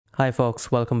Hi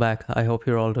folks, welcome back. I hope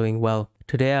you're all doing well.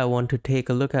 Today I want to take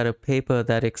a look at a paper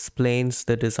that explains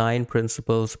the design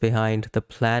principles behind the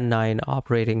Plan 9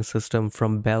 operating system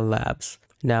from Bell Labs.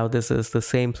 Now this is the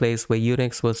same place where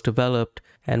Unix was developed,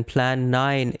 and Plan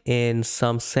 9 in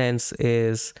some sense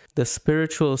is the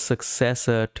spiritual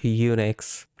successor to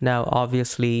Unix. Now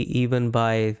obviously even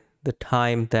by the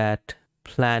time that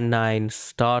Plan 9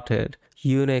 started,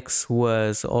 Unix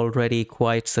was already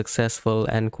quite successful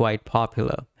and quite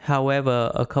popular.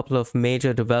 However, a couple of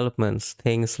major developments,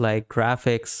 things like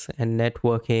graphics and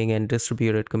networking and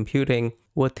distributed computing,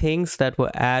 were things that were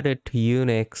added to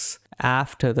Unix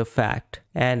after the fact.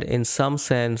 And in some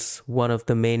sense, one of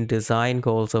the main design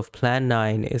goals of Plan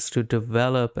 9 is to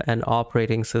develop an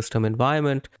operating system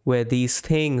environment where these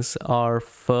things are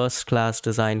first-class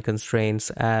design constraints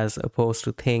as opposed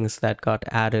to things that got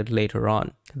added later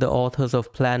on. The authors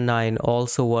of Plan 9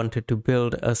 also wanted to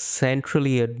build a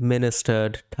centrally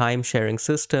administered time-sharing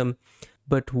system,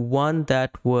 but one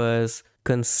that was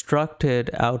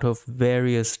constructed out of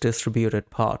various distributed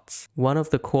parts. One of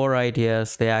the core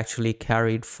ideas they actually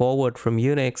carried forward from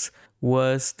Unix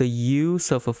was the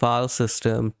use of a file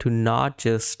system to not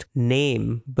just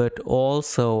name, but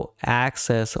also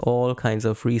access all kinds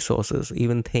of resources,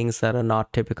 even things that are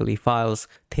not typically files,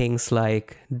 things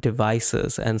like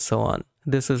devices and so on.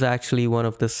 This is actually one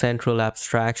of the central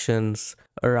abstractions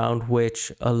around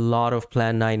which a lot of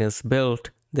Plan 9 is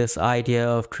built, this idea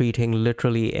of treating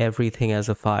literally everything as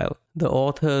a file. The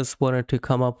authors wanted to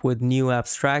come up with new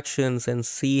abstractions and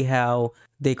see how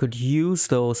they could use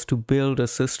those to build a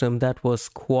system that was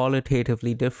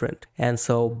qualitatively different. And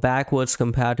so backwards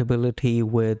compatibility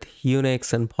with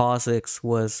Unix and POSIX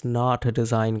was not a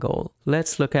design goal.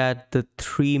 Let's look at the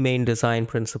three main design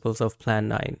principles of Plan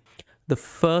 9. The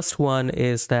first one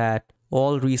is that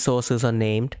all resources are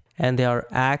named and they are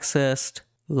accessed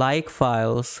like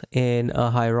files in a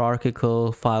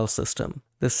hierarchical file system.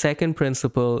 The second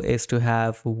principle is to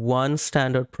have one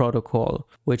standard protocol,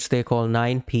 which they call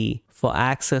 9p, for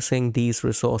accessing these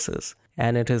resources.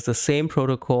 And it is the same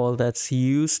protocol that's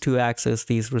used to access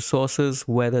these resources,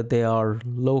 whether they are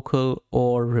local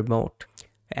or remote.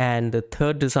 And the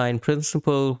third design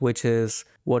principle, which is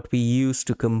what we use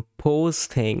to compose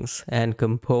things and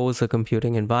compose a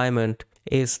computing environment,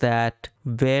 is that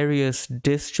various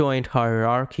disjoint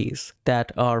hierarchies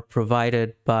that are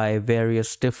provided by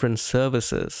various different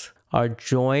services are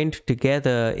joined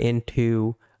together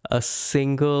into a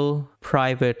single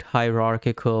private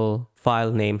hierarchical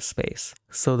file namespace.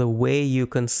 So the way you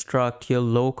construct your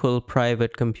local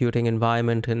private computing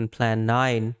environment in Plan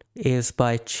 9 is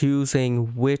by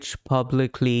choosing which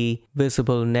publicly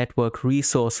visible network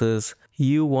resources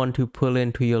you want to pull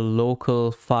into your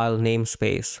local file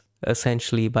namespace,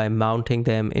 essentially by mounting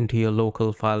them into your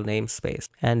local file namespace.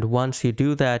 And once you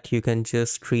do that, you can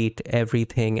just treat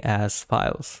everything as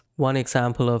files. One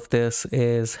example of this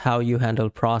is how you handle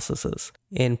processes.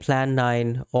 In Plan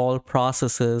 9, all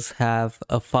processes have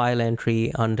a file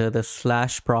entry under the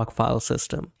 /proc file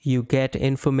system. You get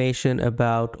information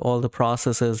about all the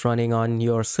processes running on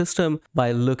your system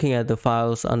by looking at the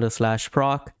files under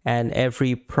 /proc, and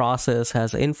every process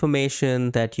has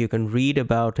information that you can read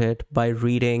about it by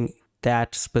reading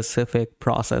that specific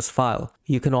process file.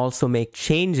 You can also make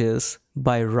changes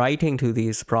by writing to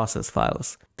these process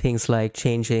files, things like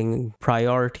changing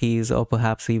priorities or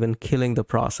perhaps even killing the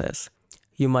process.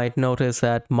 You might notice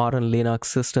that modern Linux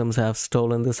systems have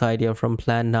stolen this idea from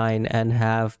Plan 9 and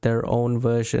have their own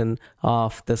version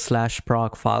of the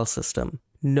 /proc file system.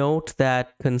 Note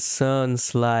that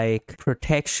concerns like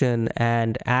protection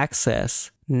and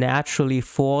access naturally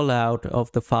fall out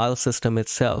of the file system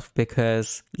itself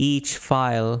because each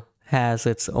file has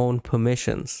its own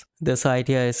permissions. This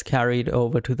idea is carried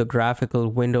over to the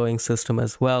graphical windowing system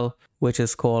as well, which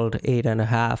is called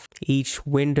 8.5. Each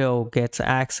window gets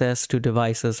access to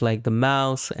devices like the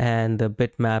mouse and the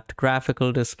bitmapped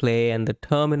graphical display and the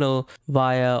terminal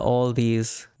via all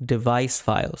these device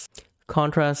files.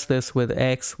 Contrast this with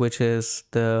X, which is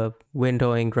the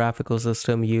windowing graphical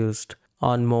system used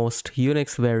on most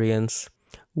Unix variants,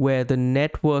 where the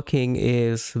networking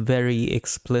is very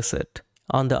explicit.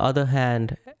 On the other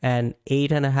hand, an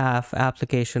 8.5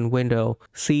 application window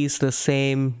sees the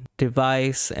same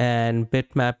device and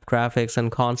bitmap graphics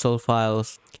and console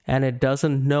files, and it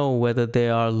doesn't know whether they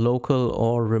are local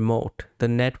or remote. The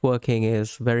networking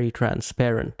is very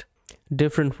transparent.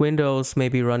 Different windows may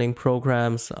be running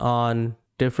programs on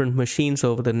different machines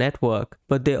over the network,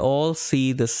 but they all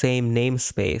see the same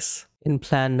namespace. In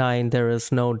Plan 9, there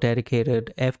is no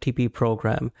dedicated FTP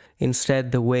program.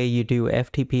 Instead, the way you do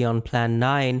FTP on Plan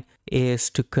 9 is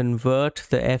to convert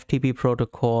the FTP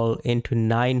protocol into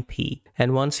 9p.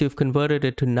 And once you've converted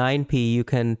it to 9p, you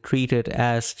can treat it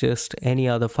as just any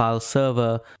other file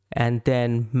server and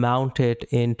then mount it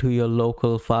into your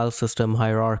local file system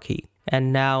hierarchy.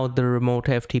 And now the remote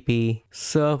FTP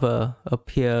server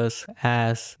appears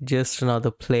as just another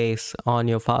place on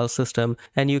your file system,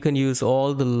 and you can use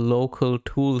all the local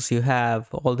tools you have,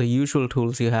 all the usual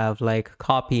tools you have like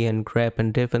copy and grep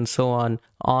and diff and so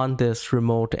on this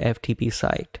remote FTP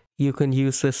site. You can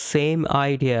use the same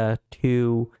idea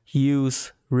to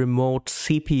use remote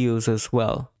CPUs as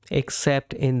well,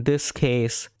 except in this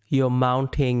case, you're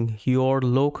mounting your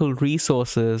local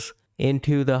resources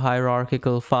into the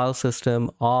hierarchical file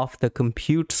system of the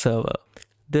compute server.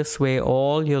 This way,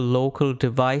 all your local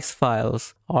device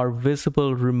files are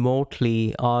visible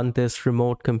remotely on this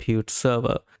remote compute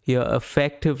server. You're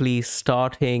effectively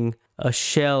starting a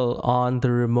shell on the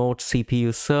remote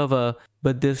CPU server,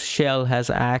 but this shell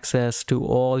has access to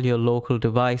all your local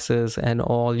devices and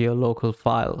all your local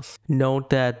files. Note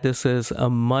that this is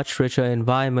a much richer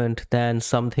environment than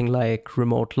something like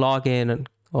remote login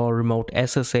or remote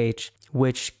SSH,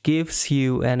 which gives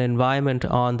you an environment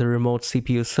on the remote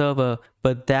CPU server,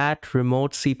 but that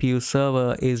remote CPU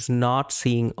server is not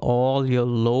seeing all your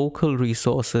local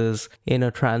resources in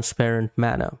a transparent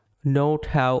manner. Note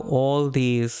how all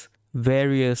these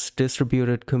various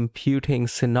distributed computing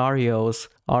scenarios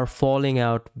are falling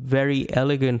out very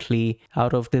elegantly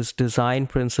out of this design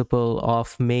principle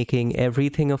of making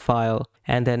everything a file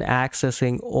and then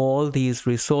accessing all these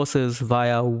resources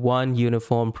via one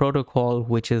uniform protocol,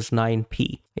 which is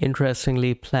 9p.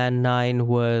 Interestingly, Plan 9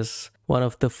 was one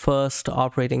of the first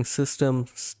operating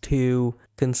systems to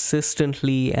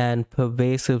consistently and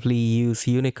pervasively use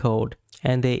Unicode,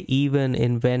 and they even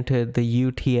invented the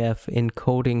UTF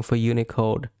encoding for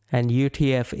Unicode. And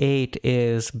UTF-8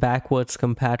 is backwards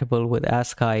compatible with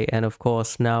ASCII and of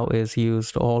course now is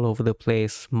used all over the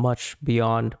place, much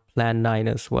beyond Plan 9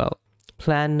 as well.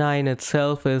 Plan 9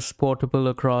 itself is portable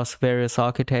across various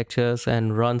architectures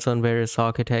and runs on various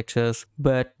architectures,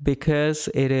 but because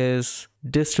it is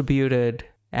distributed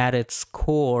at its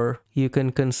core, you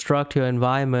can construct your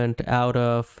environment out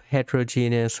of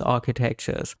heterogeneous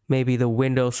architectures. Maybe the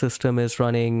Windows system is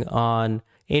running on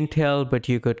Intel, but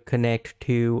you could connect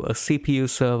to a CPU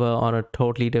server on a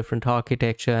totally different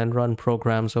architecture and run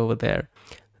programs over there.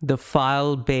 The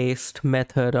file-based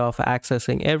method of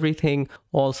accessing everything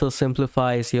also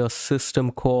simplifies your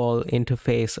system call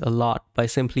interface a lot by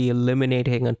simply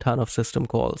eliminating a ton of system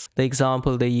calls. The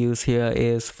example they use here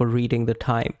is for reading the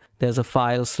time. There's a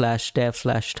file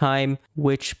 /dev/time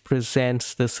which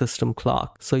presents the system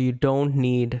clock. So you don't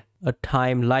need a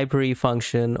time library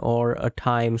function or a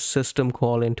time system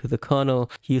call into the kernel.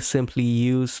 You simply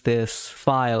use this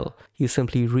file. You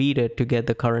simply read it to get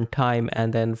the current time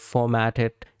and then format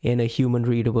it in a human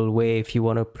readable way if you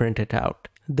want to print it out.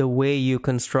 The way you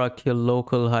construct your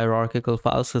local hierarchical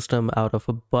file system out of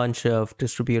a bunch of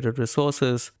distributed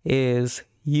resources is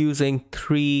using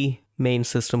three main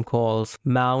system calls: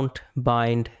 mount,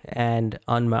 bind, and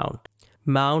unmount.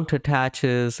 Mount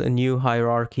attaches a new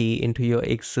hierarchy into your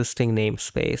existing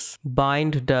namespace.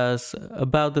 Bind does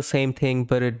about the same thing,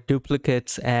 but it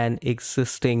duplicates an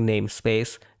existing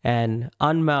namespace. And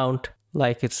unmount,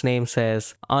 like its name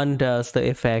says, undoes the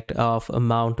effect of a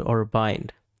mount or a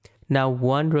bind. Now,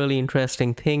 one really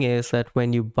interesting thing is that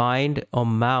when you bind or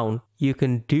mount, you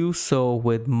can do so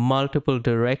with multiple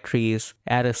directories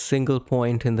at a single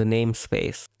point in the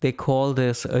namespace. They call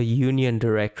this a union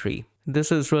directory.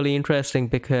 This is really interesting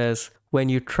because when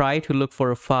you try to look for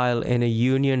a file in a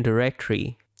union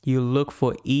directory, you look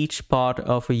for each part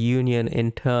of a union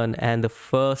in turn and the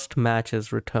first match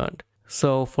is returned.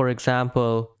 So for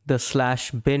example, the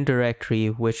 /bin directory,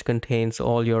 which contains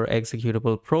all your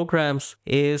executable programs,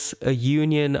 is a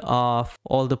union of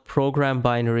all the program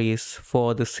binaries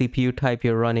for the CPU type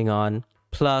you're running on,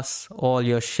 plus all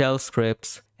your shell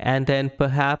scripts, and then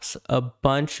perhaps a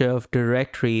bunch of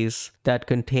directories that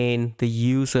contain the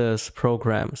user's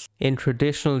programs. In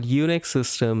traditional Unix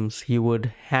systems, you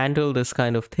would handle this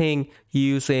kind of thing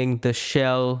using the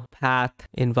shell path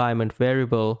environment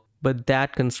variable, but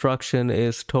that construction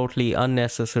is totally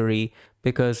unnecessary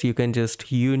because you can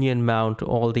just union mount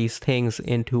all these things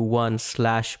into one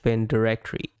 /bin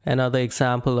directory. Another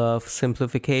example of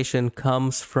simplification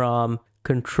comes from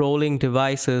controlling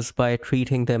devices by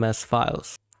treating them as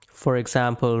files. For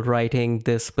example, writing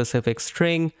this specific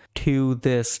string to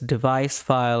this device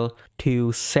file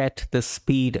to set the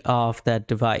speed of that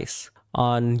device.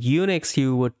 On Unix,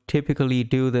 you would typically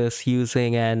do this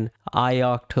using an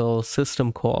ioctl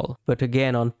system call. But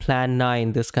again, on Plan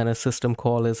 9, this kind of system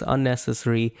call is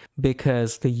unnecessary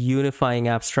because the unifying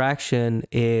abstraction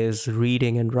is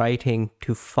reading and writing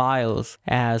to files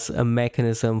as a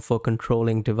mechanism for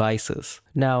controlling devices.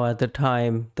 Now, at the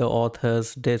time, the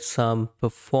authors did some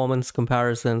performance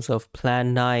comparisons of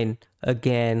Plan 9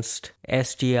 against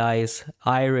SGI's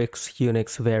IRIX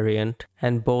Unix variant,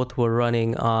 and both were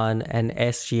running on an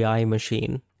SGI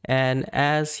machine. And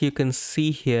as you can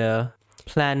see here,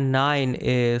 Plan 9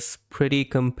 is pretty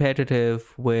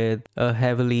competitive with a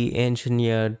heavily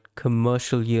engineered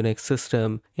commercial Unix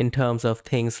system in terms of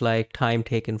things like time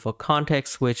taken for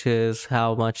context switches,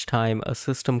 how much time a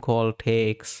system call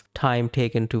takes, time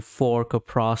taken to fork a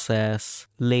process,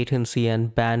 latency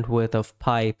and bandwidth of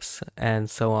pipes, and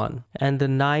so on. And the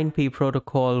 9P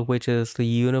protocol, which is the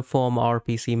uniform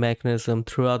RPC mechanism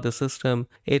throughout the system,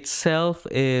 itself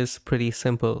is pretty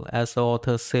simple. As the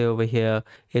authors say over here,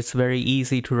 it's very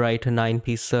easy to write a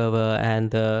 9P server,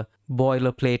 and the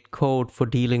boilerplate code for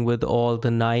dealing with all the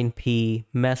 9P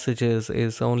messages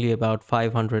is only about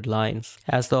 500 lines.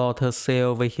 As the authors say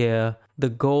over here, the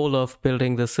goal of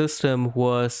building the system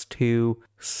was to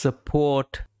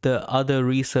support the other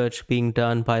research being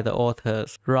done by the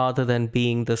authors rather than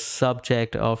being the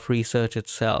subject of research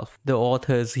itself. The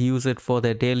authors use it for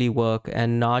their daily work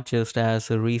and not just as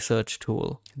a research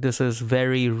tool. This is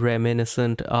very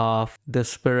reminiscent of the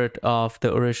spirit of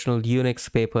the original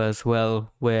Unix paper as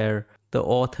well, where the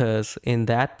authors in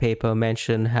that paper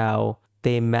mention how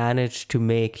they managed to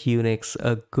make Unix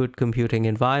a good computing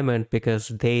environment because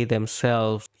they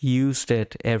themselves used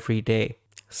it every day.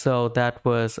 So that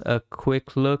was a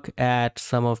quick look at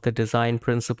some of the design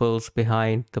principles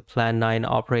behind the Plan 9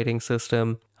 operating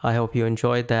system. I hope you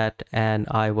enjoyed that, and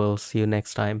I will see you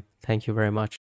next time. Thank you very much.